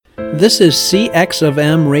This is CX of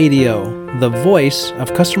M Radio, the voice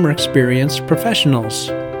of customer experience professionals.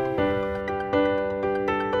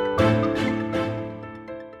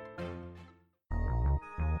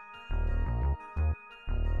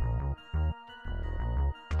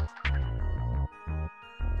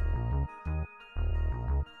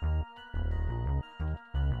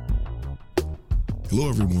 Hello,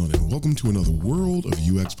 everyone, and welcome to another World of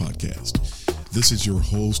UX podcast. This is your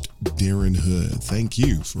host, Darren Hood. Thank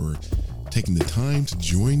you for taking the time to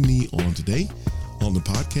join me on today on the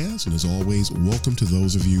podcast. And as always, welcome to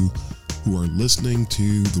those of you who are listening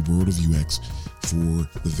to the World of UX for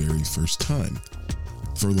the very first time.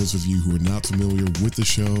 For those of you who are not familiar with the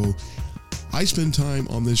show, I spend time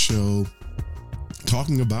on this show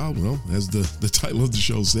talking about, well, as the title of the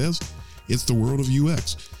show says, it's the world of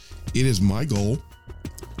UX. It is my goal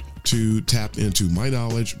to tap into my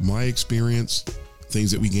knowledge, my experience,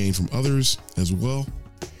 things that we gain from others as well,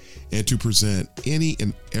 and to present any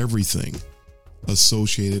and everything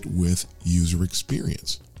associated with user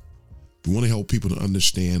experience. We want to help people to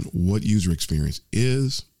understand what user experience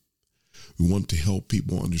is. We want to help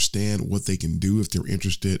people understand what they can do if they're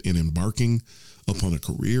interested in embarking upon a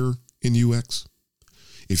career in UX.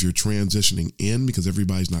 If you're transitioning in, because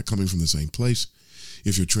everybody's not coming from the same place,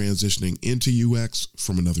 if you're transitioning into UX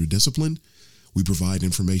from another discipline, we provide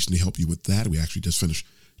information to help you with that. We actually just finished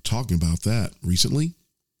talking about that recently.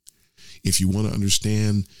 If you want to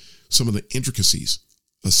understand some of the intricacies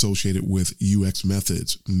associated with UX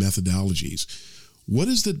methods, methodologies, what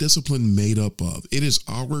is the discipline made up of? It is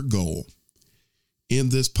our goal in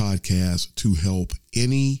this podcast to help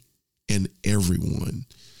any and everyone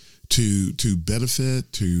to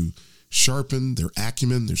benefit, to sharpen their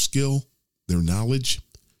acumen, their skill, their knowledge.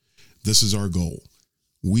 This is our goal.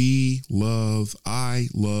 I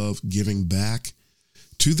love giving back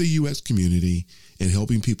to the UX community and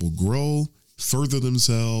helping people grow, further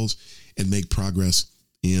themselves, and make progress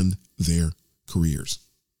in their careers.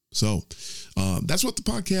 So that's what the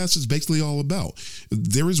podcast is basically all about.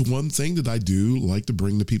 There is one thing that I do like to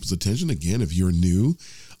bring to people's attention. Again, if you're new,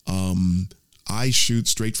 I shoot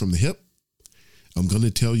straight from the hip. I'm going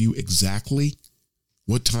to tell you exactly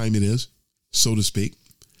what time it is, so to speak.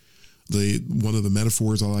 One of the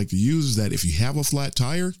metaphors I like to use is that if you have a flat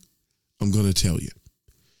tire, I'm going to tell you.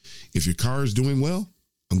 If your car is doing well,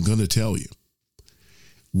 I'm going to tell you.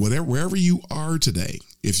 Wherever you are today,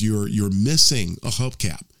 if you're missing a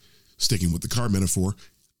hubcap, sticking with the car metaphor,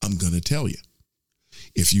 I'm going to tell you.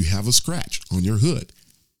 If you have a scratch on your hood,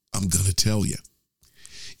 I'm going to tell you.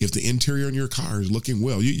 If the interior in your car is looking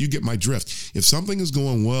well, you get my drift. If something is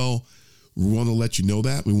going well, we want to let you know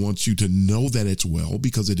that. We want you to know that it's well,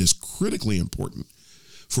 because it is critically important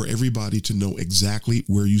for everybody to know exactly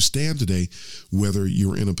where you stand today, whether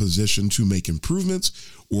you're in a position to make improvements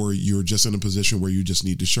or you're just in a position where you just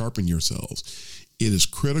need to sharpen yourselves. It is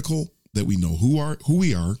critical that we know who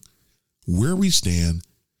we are, where we stand,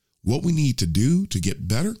 what we need to do to get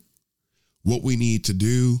better, what we need to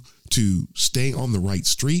do to stay on the right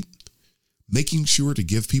street, making sure to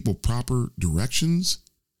give people proper directions.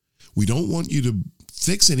 We don't want you to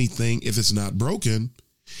fix anything if it's not broken,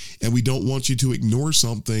 and we don't want you to ignore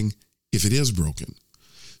something if it is broken.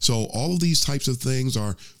 So all of these types of things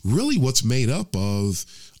are really what's made up of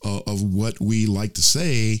what we like to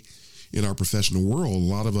say in our professional world. A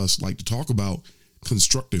lot of us like to talk about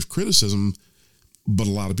constructive criticism, but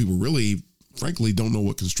a lot of people really, frankly, don't know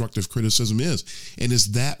what constructive criticism is. And it's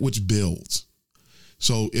that which builds.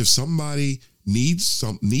 So if somebody needs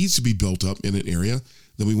to be built up in an area,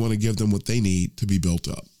 then we want to give them what they need to be built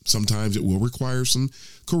up. Sometimes it will require some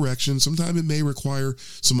correction. Sometimes it may require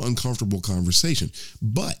some uncomfortable conversation.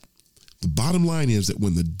 But the bottom line is that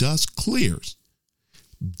when the dust clears,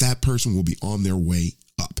 that person will be on their way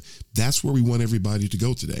up. That's where we want everybody to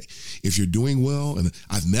go today. If you're doing well, and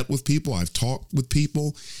I've met with people, I've talked with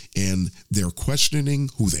people, and they're questioning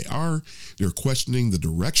who they are, they're questioning the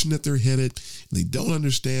direction that they're headed, they don't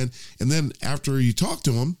understand. And then after you talk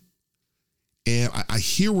to them, and I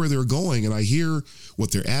hear where they're going, and I hear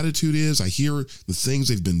what their attitude is. I hear the things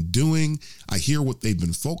they've been doing. I hear what they've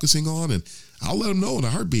been focusing on, and I'll let them know in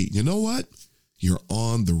a heartbeat, you know what? You're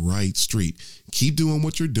on the right street. Keep doing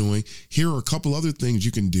what you're doing. Here are a couple other things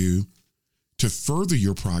you can do to further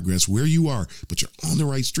your progress where you are, but you're on the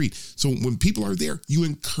right street. So when people are there, you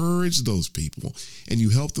encourage those people and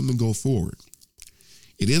you help them to go forward.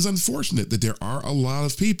 It is unfortunate that there are a lot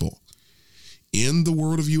of people in the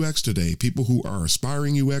world of UX today, people who are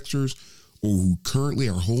aspiring UXers or who currently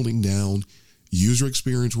are holding down user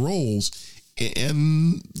experience roles,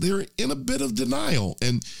 and they're in a bit of denial.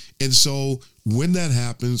 And so when that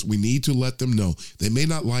happens, we need to let them know. They may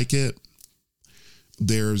not like it.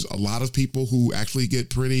 There's a lot of people who actually get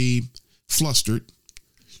pretty flustered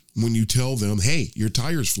when you tell them, hey, your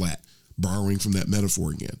tire's flat, borrowing from that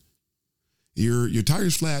metaphor again. Your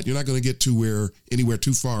tire's flat. You're not going to get to anywhere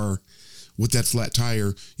too far with that flat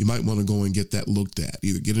tire. You might want to go and get that looked at.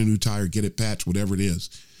 Either get a new tire, get it patched, whatever it is.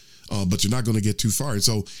 But you're not going to get too far. And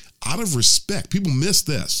so out of respect, people miss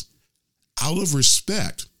this. Out of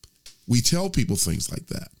respect, we tell people things like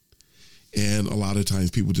that. And a lot of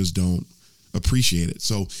times people just don't appreciate it.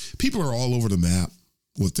 So people are all over the map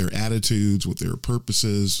with their attitudes, with their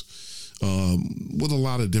purposes, with a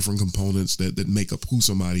lot of different components that make up who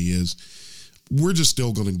somebody is. We're just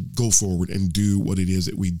still going to go forward and do what it is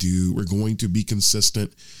that we do. We're going to be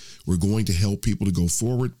consistent. We're going to help people to go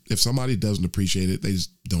forward. If somebody doesn't appreciate it, they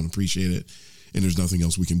just don't appreciate it. And there's nothing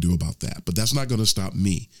else we can do about that. But that's not going to stop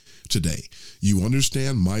me today. You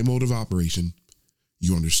understand my mode of operation.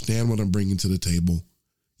 You understand what I'm bringing to the table.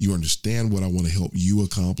 You understand what I want to help you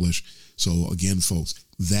accomplish. So again, folks,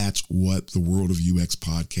 that's what the World of UX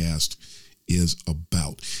podcast is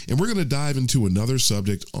about. And we're going to dive into another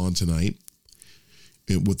subject on tonight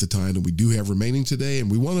with the time that we do have remaining today.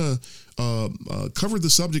 And we want to cover the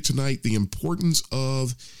subject tonight, the importance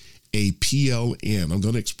of a PLN. I'm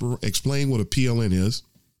going to explain what a PLN is.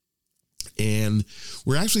 And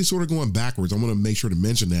we're actually sort of going backwards. I want to make sure to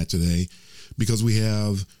mention that today because we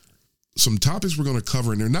have some topics we're going to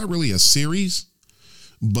cover, and they're not really a series,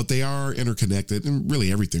 but they are interconnected. And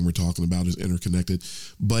really everything we're talking about is interconnected.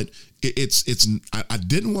 But I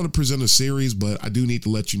didn't want to present a series, but I do need to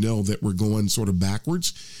let you know that we're going sort of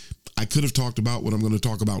backwards. I could have talked about what I'm going to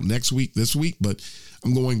talk about this week, but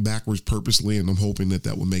I'm going backwards purposely, and I'm hoping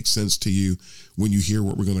that will make sense to you when you hear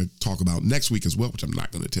what we're going to talk about next week as well, which I'm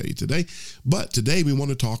not going to tell you today. But today we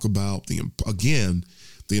want to talk about,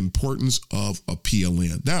 the importance of a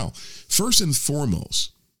PLN. Now, first and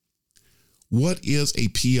foremost, what is a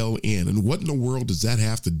PLN and what in the world does that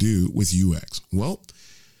have to do with UX? Well,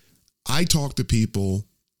 I talk to people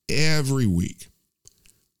every week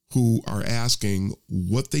who are asking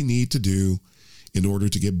what they need to do in order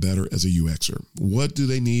to get better as a UXer. What do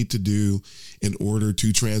they need to do in order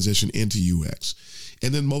to transition into UX?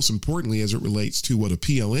 And then most importantly, as it relates to what a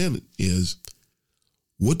PLN is,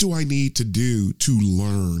 what do I need to do to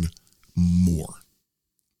learn more?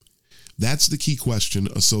 That's the key question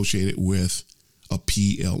associated with a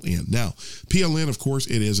PLN. Now, PLN, of course,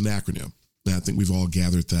 it is an acronym. And I think we've all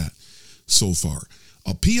gathered that so far.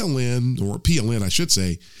 A PLN, I should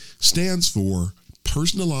say, stands for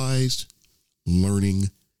Personalized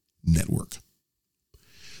Learning Network.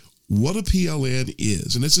 What a PLN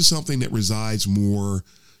is, and this is something that resides more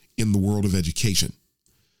in the world of education,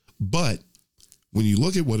 but when you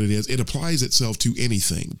look at what it is, it applies itself to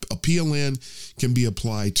anything. A PLN can be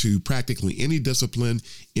applied to practically any discipline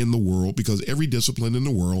in the world because every discipline in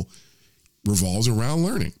the world revolves around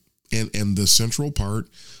learning. And the central part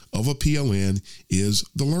of a PLN is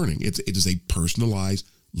the learning. It is a personalized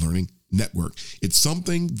learning network. It's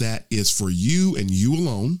something that is for you and you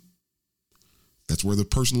alone. That's where the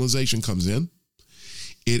personalization comes in.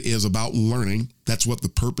 It is about learning. That's what the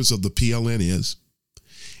purpose of the PLN is.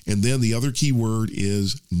 And then the other key word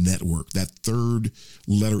is network. That third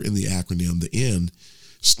letter in the acronym, the N,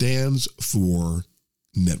 stands for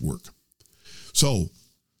network. So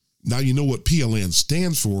now you know what PLN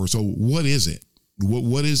stands for. So what is it?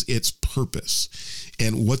 What is its purpose?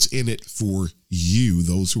 And what's in it for you,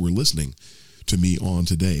 those who are listening to me on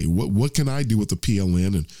today? What can I do with the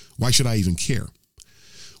PLN, and why should I even care?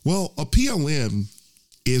 Well, a PLN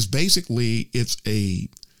is basically,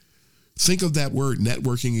 think of that word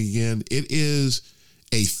networking again. It is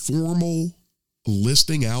a formal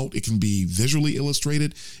listing out. It can be visually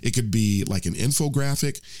illustrated. It could be like an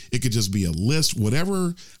infographic. It could just be a list,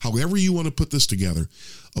 however you want to put this together.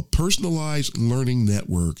 A personalized learning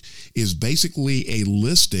network is basically a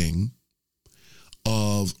listing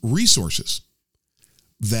of resources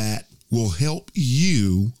that will help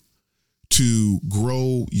you to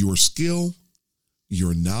grow your skill,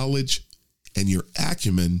 your knowledge, and your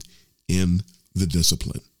acumen in the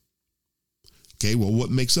discipline. Okay, well, what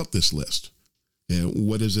makes up this list? And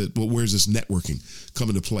what is it? Well, where's this networking come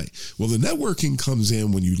into play? Well, the networking comes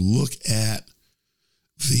in when you look at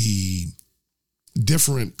the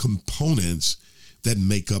different components that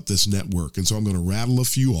make up this network. And so I'm going to rattle a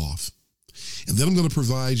few off. And then I'm going to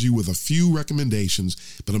provide you with a few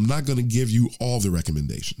recommendations, but I'm not going to give you all the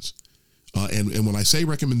recommendations. And when I say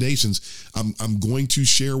recommendations, I'm going to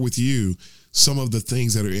share with you some of the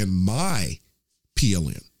things that are in my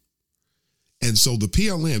PLN. And so the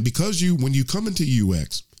PLN, because when you come into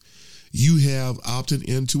UX, you have opted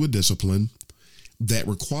into a discipline that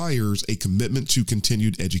requires a commitment to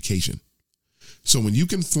continued education. So when you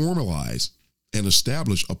can formalize and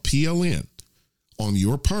establish a PLN on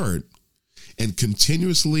your part and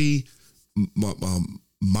continuously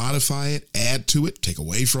modify it, add to it, take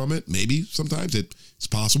away from it, maybe sometimes it's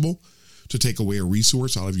possible to take away a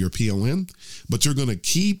resource out of your PLN, but you're going to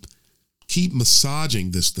keep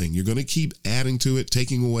massaging this thing. You're going to keep adding to it,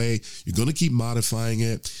 taking away. You're going to keep modifying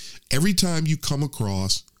it. Every time you come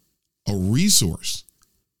across a resource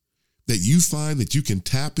that you find that you can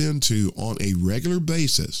tap into on a regular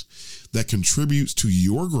basis that contributes to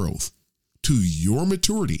your growth, to your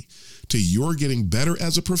maturity, to your getting better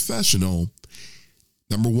as a professional,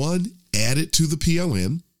 number one, add it to the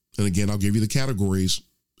PLN. And again, I'll give you the categories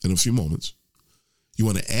in a few moments. You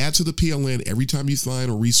want to add to the PLN every time you find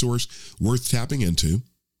a resource worth tapping into.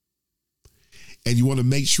 And you want to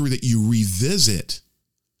make sure that you revisit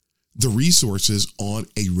the resources on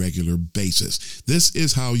a regular basis. This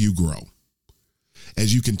is how you grow.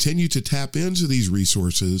 As you continue to tap into these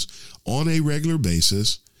resources on a regular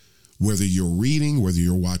basis, whether you're reading, whether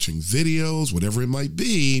you're watching videos, whatever it might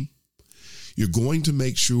be, you're going to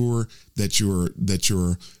make sure that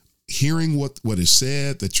you're hearing what is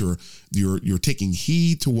said, that you're taking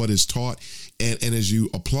heed to what is taught, and as you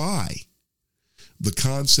apply the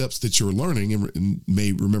concepts that you're learning, and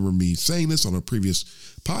may remember me saying this on a previous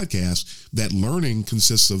podcast, that learning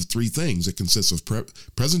consists of three things. It consists of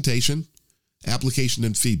presentation, application,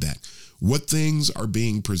 and feedback. What things are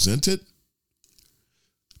being presented,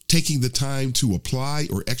 taking the time to apply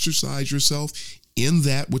or exercise yourself in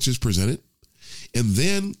that which is presented, and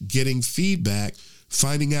then getting feedback,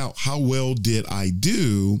 finding out how well did I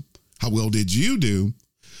do, how well did you do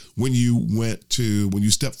when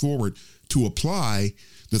you stepped forward to apply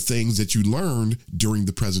the things that you learned during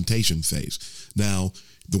the presentation phase. Now,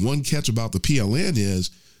 the one catch about the PLN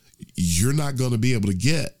is you're not going to be able to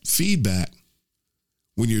get feedback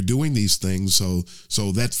when you're doing these things.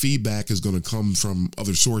 So that feedback is going to come from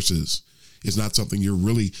other sources. It's not something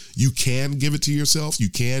you can give it to yourself. You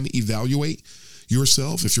can evaluate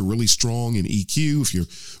yourself. If you're really strong in EQ, if you're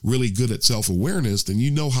really good at self-awareness, then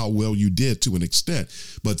you know how well you did to an extent.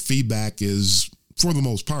 But feedback is, for the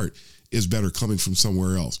most part, is better coming from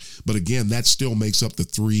somewhere else. But again, that still makes up the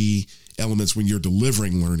three elements when you're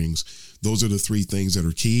delivering learnings. Those are the three things that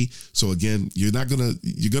are key. So again, you're going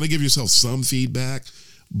to give yourself some feedback,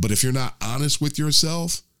 but if you're not honest with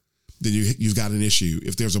yourself, then you've got an issue.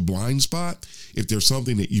 If there's a blind spot, if there's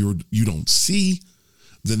something that you don't see,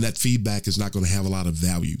 then that feedback is not going to have a lot of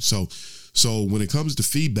value. So when it comes to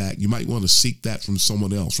feedback, you might want to seek that from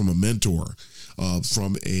someone else, from a mentor,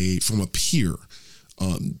 from a peer.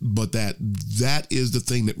 But that is the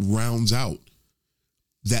thing that rounds out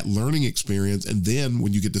that learning experience. And then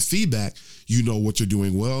when you get the feedback, you know what you're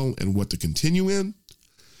doing well and what to continue in.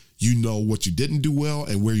 You know what you didn't do well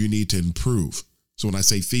and where you need to improve. So when I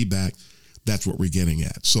say feedback, that's what we're getting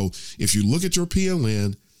at. So if you look at your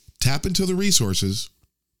PLN, tap into the resources,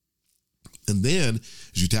 and then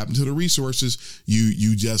as you tap into the resources,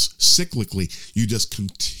 you just cyclically, you just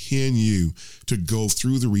continue to go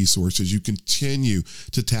through the resources. You continue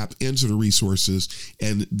to tap into the resources.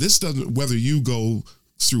 And this doesn't, whether you go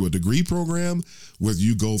through a degree program, whether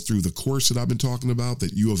you go through the course that I've been talking about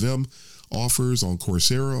that U of M offers on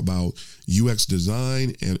Coursera about UX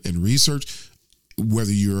design and research,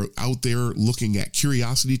 whether you're out there looking at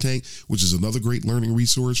Curiosity Tank, which is another great learning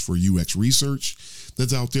resource for UX research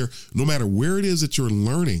that's out there, no matter where it is that you're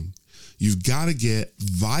learning, you've got to get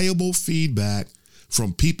viable feedback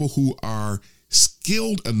from people who are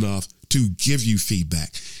skilled enough to give you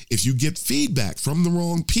feedback. If you get feedback from the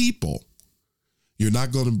wrong people, you're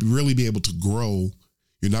not going to really be able to grow.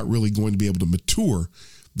 You're not really going to be able to mature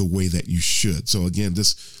the way that you should. So again,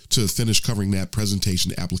 this to finish covering that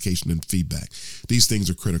presentation, application, and feedback. These things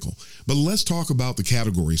are critical. But let's talk about the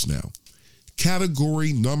categories now.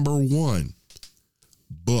 Category number 1,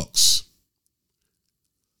 books.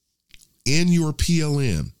 In your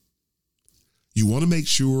PLN, you want to make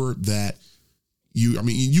sure that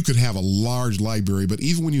you could have a large library, but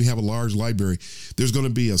even when you have a large library, there's going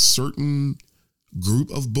to be a certain group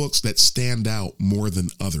of books that stand out more than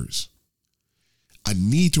others. I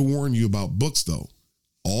need to warn you about books, though.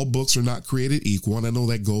 All books are not created equal, and I know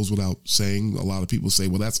that goes without saying. A lot of people say,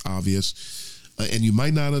 well, that's obvious, and you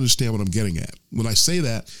might not understand what I'm getting at. When I say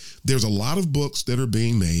that, there's a lot of books that are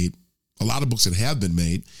being made, a lot of books that have been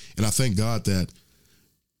made, and I thank God that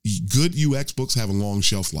good UX books have a long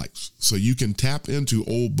shelf life. So you can tap into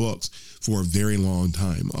old books for a very long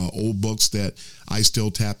time. Old books that I still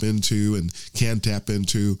tap into and can tap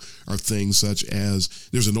into are things such as,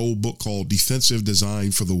 there's an old book called Defensive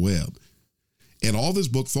Design for the Web. And all this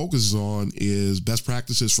book focuses on is best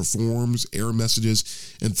practices for forms, error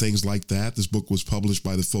messages, and things like that. This book was published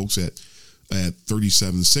by the folks at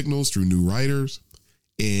 37 Signals through New Writers.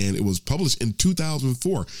 And it was published in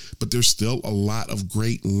 2004, but there's still a lot of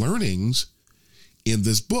great learnings in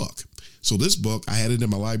this book. So this book, I had it in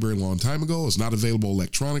my library a long time ago. It's not available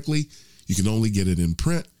electronically. You can only get it in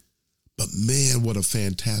print. But man, what a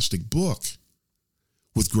fantastic book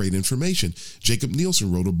with great information. Jacob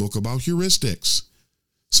Nielsen wrote a book about heuristics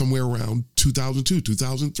somewhere around 2002,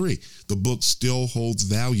 2003. The book still holds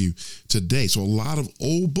value today. So a lot of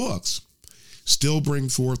old books still bring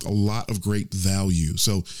forth a lot of great value.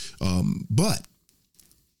 So, but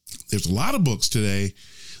there's a lot of books today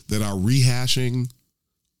that are rehashing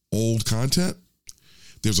old content.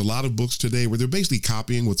 There's a lot of books today where they're basically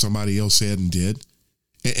copying what somebody else said and did.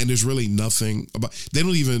 And there's really nothing about, they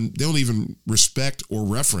don't even respect or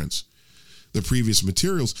reference the previous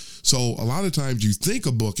materials. So a lot of times you think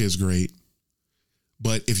a book is great,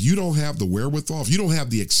 but if you don't have the wherewithal, if you don't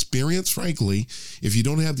have the experience, frankly, if you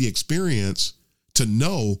don't have the experience to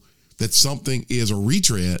know that something is a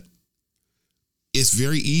retread, it's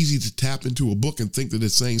very easy to tap into a book and think that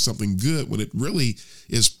it's saying something good when it really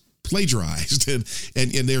is plagiarized. And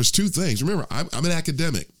there's two things. Remember, I'm an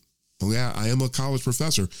academic. I am a college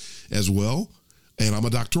professor as well, and I'm a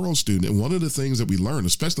doctoral student. And one of the things that we learn,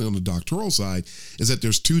 especially on the doctoral side, is that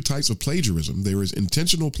there's two types of plagiarism. There is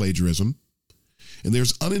intentional plagiarism, and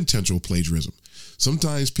there's unintentional plagiarism.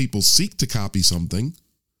 Sometimes people seek to copy something.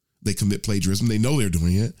 They commit plagiarism. They know they're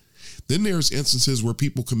doing it. Then there's instances where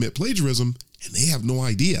people commit plagiarism and they have no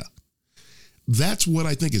idea. That's what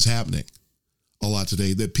I think is happening a lot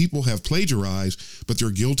today, that people have plagiarized, but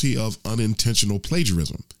they're guilty of unintentional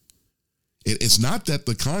plagiarism. It's not that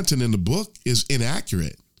the content in the book is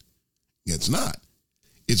inaccurate. It's not.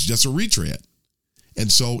 It's just a retread.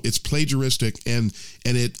 And so it's plagiaristic, and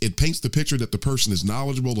it paints the picture that the person is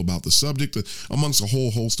knowledgeable about the subject, amongst a whole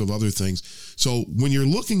host of other things. So when you're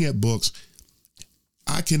looking at books,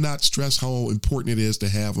 I cannot stress how important it is to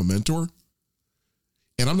have a mentor.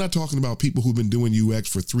 And I'm not talking about people who've been doing UX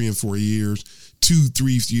for 3 and 4 years,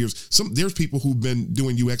 2-3 years. There's people who've been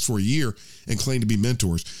doing UX for a year and claim to be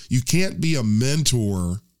mentors. You can't be a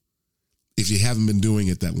mentor if you haven't been doing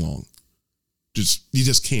it that long. You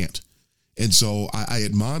just can't. And so I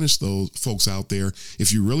admonish those folks out there,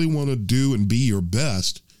 if you really want to do and be your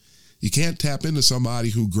best, you can't tap into somebody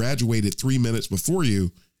who graduated 3 minutes before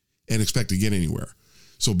you and expect to get anywhere.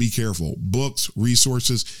 So be careful. Books,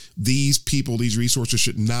 resources, these resources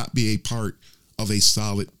should not be a part of a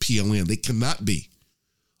solid PLN. They cannot be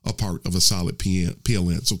a part of a solid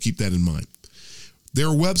PLN. So keep that in mind. There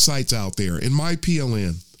are websites out there. In my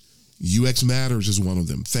PLN, UX Matters is one of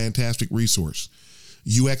them. Fantastic resource.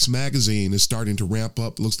 UX Magazine is starting to ramp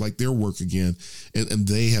up. Looks like their work again. And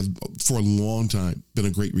they have, for a long time, been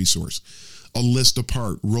a great resource. A List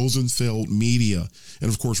Apart, Rosenfeld Media. And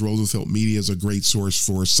of course, Rosenfeld Media is a great source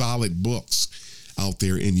for solid books out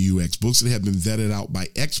there in UX. Books that have been vetted out by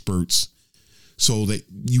experts so that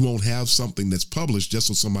you won't have something that's published just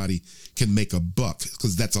so somebody can make a buck.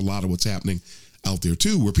 Because that's a lot of what's happening out there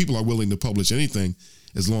too, where people are willing to publish anything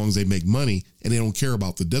as long as they make money and they don't care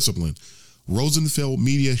about the discipline. Rosenfeld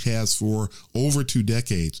Media has, for over 2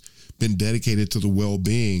 decades, been dedicated to the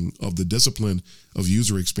well-being of the discipline of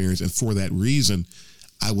user experience. And for that reason,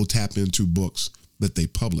 I will tap into books that they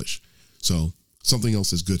publish. So something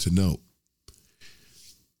else is good to note.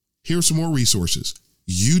 Here's some more resources.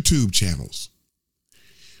 YouTube channels.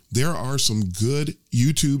 There are some good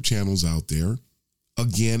YouTube channels out there.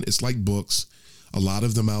 Again, it's like books. A lot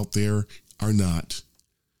of them out there are not.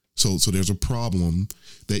 So there's a problem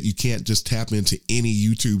that you can't just tap into any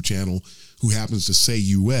YouTube channel who happens to say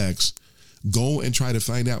UX. Go and try to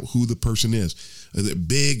find out who the person is. The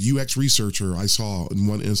big UX researcher I saw in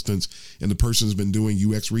one instance, and the person's been doing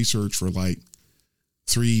UX research for like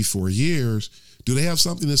 3-4 years. Do they have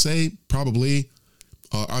something to say? Probably.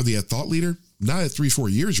 Are they a thought leader? Not at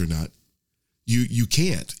 3-4 years, you're not. You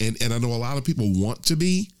can't. And I know a lot of people want to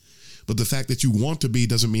be, but the fact that you want to be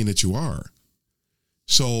doesn't mean that you are.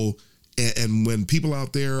 So, and when people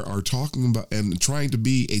out there are talking about and trying to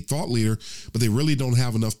be a thought leader, but they really don't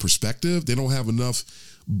have enough perspective, they don't have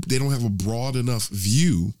a broad enough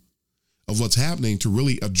view of what's happening to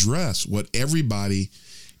really address what everybody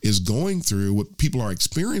is going through, what people are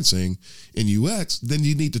experiencing in UX, then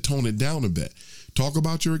you need to tone it down a bit. Talk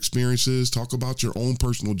about your experiences, talk about your own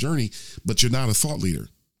personal journey, but you're not a thought leader.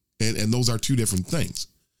 And those are two different things.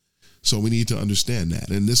 So we need to understand that.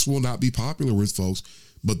 And this will not be popular with folks,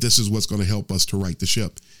 but this is what's going to help us to right the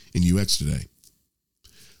ship in UX today.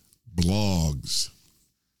 Blogs.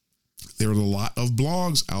 There are a lot of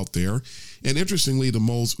blogs out there. And interestingly, the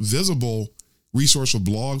most visible resource for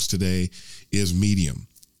blogs today is Medium.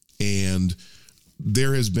 And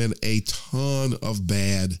there has been a ton of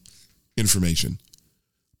bad information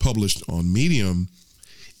published on Medium.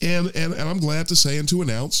 And I'm glad to say and to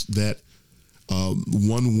announce that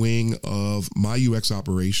one wing of my UX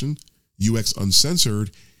operation, UX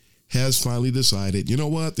Uncensored, has finally decided, you know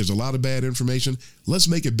what, there's a lot of bad information. Let's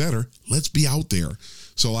make it better. Let's be out there.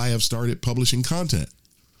 So I have started publishing content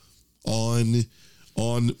on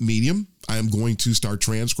Medium. I am going to start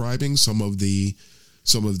transcribing some of the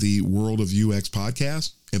World of UX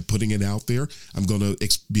podcasts and putting it out there. I'm going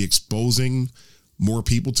to be exposing more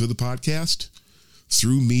people to the podcast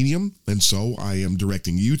through Medium. And so I am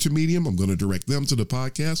directing you to Medium. I'm going to direct them to the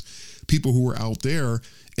podcast, people who are out there.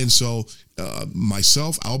 And so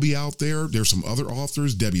myself, I'll be out there. There's some other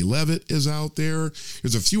authors. Debbie Levitt is out there.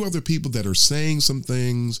 There's a few other people that are saying some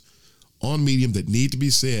things on Medium that need to be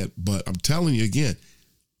said. But I'm telling you again,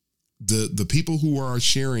 the people who are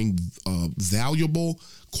sharing valuable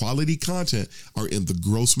quality content are in the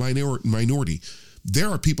gross minority. There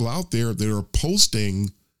are people out there that are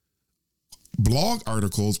posting blog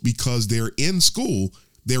articles because they're in school,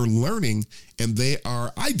 they're learning, and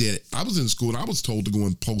I did it. I was in school and I was told to go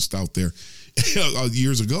and post out there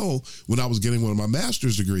years ago when I was getting one of my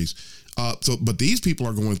master's degrees. But these people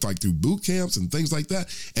are going through boot camps and things like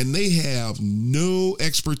that, and they have no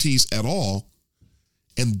expertise at all.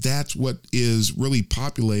 And that's what is really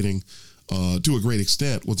populating, to a great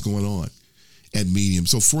extent, what's going on at Medium.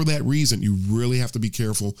 So for that reason, you really have to be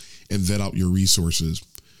careful and vet out your resources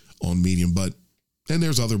on Medium. And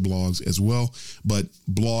there's other blogs as well, but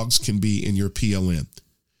blogs can be in your PLN.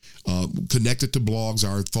 Connected to blogs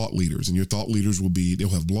are thought leaders, and your thought leaders they'll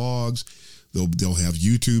have blogs, they'll have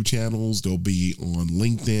YouTube channels, they'll be on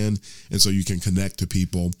LinkedIn, and so you can connect to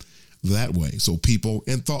people that way. So people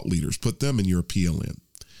and thought leaders, put them in your PLN.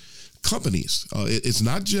 Companies, it's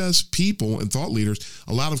not just people and thought leaders.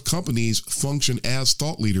 A lot of companies function as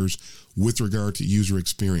thought leaders with regard to user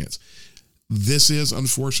experience. This is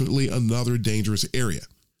unfortunately another dangerous area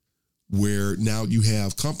where now you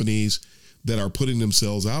have companies that are putting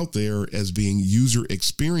themselves out there as being user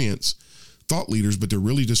experience thought leaders, but they're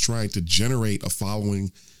really just trying to generate a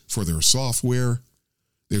following for their software.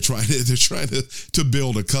 They're trying to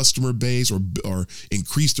build a customer base or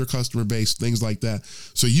increase their customer base, things like that.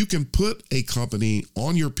 So you can put a company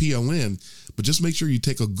on your PLN, but just make sure you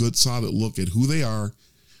take a good solid look at who they are,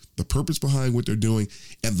 the purpose behind what they're doing,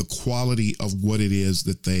 and the quality of what it is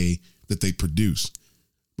that they produce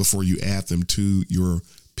before you add them to your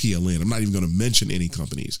PLN. I'm not even going to mention any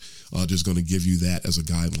companies. Just going to give you that as a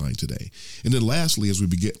guideline today. And then lastly, as we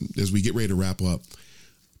get ready to wrap up,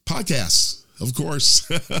 podcasts. Of course,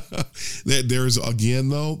 there's, again,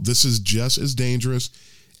 though, this is just as dangerous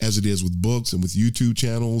as it is with books and with YouTube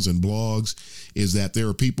channels and blogs, is that there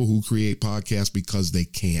are people who create podcasts because they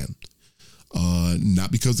can,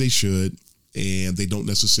 not because they should, and they don't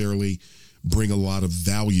necessarily bring a lot of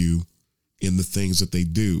value in the things that they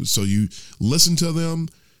do. So you listen to them,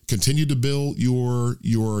 continue to build your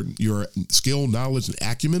skill, knowledge, and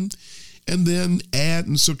acumen, and then add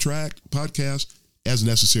and subtract podcasts as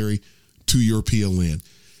necessary to your PLN.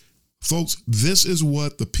 Folks, this is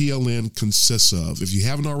what the PLN consists of. If you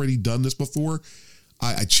haven't already done this before,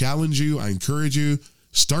 I challenge you, I encourage you,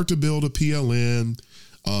 start to build a PLN.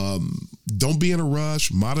 Don't be in a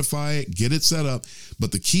rush, modify it, get it set up.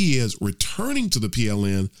 But the key is returning to the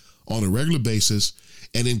PLN on a regular basis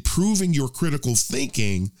and improving your critical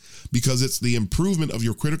thinking, because it's the improvement of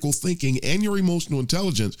your critical thinking and your emotional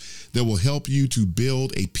intelligence that will help you to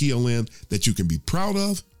build a PLN that you can be proud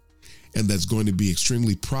of, and that's going to be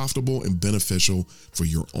extremely profitable and beneficial for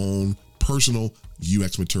your own personal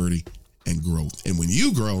UX maturity and growth. And when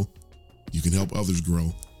you grow, you can help others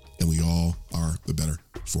grow, and we all are the better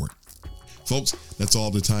for it. Folks, that's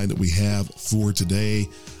all the time that we have for today.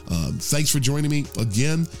 Thanks for joining me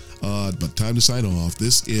again, but time to sign off.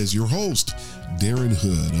 This is your host, Darren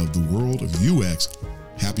Hood of the World of UX.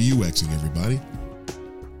 Happy UXing, everybody.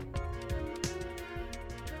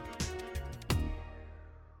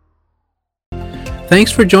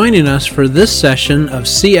 Thanks for joining us for this session of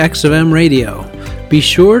CX of M Radio. Be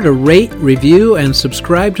sure to rate, review, and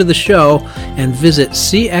subscribe to the show, and visit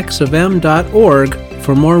cxofm.org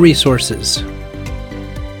for more resources.